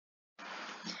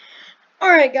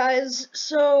Alright guys,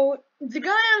 so the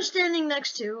guy I'm standing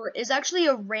next to is actually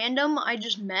a random I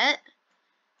just met.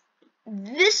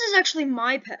 This is actually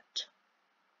my pet.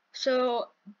 So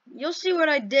you'll see what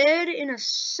I did in a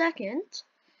second.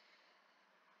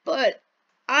 But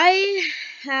I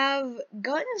have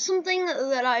gotten something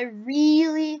that I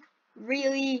really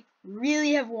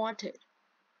have wanted.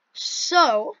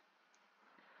 So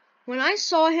when I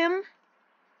saw him,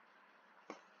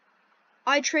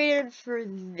 I traded for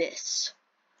this.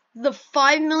 The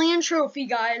 5 million trophy,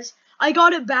 guys. I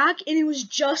got it back, and it was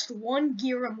just one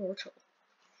Gear Immortal.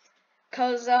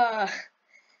 Cause, I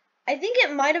think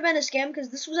it might have been a scam, because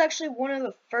this was actually one of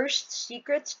the first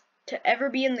secrets to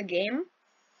ever be in the game.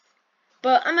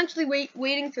 But I'm actually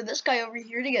waiting for this guy over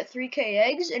here to get 3k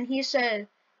eggs, and he said,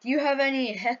 do you have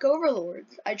any Heck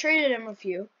Overlords? I traded him a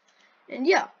few, and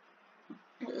yeah.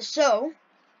 So,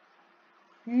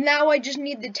 now I just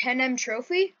need the 10M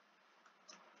trophy.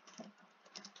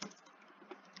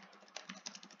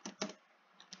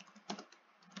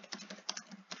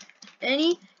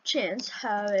 Any chance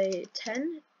have a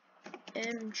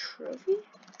 10M trophy?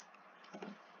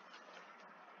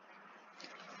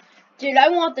 Dude, I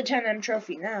want the 10M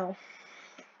trophy now.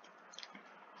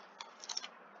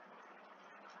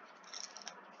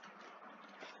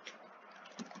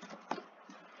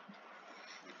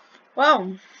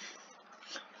 Wow.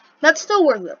 That's still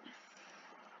worth it.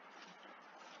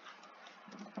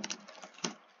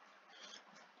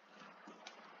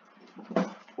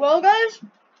 Well, guys,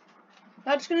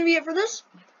 that's gonna be it for this.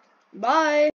 Bye.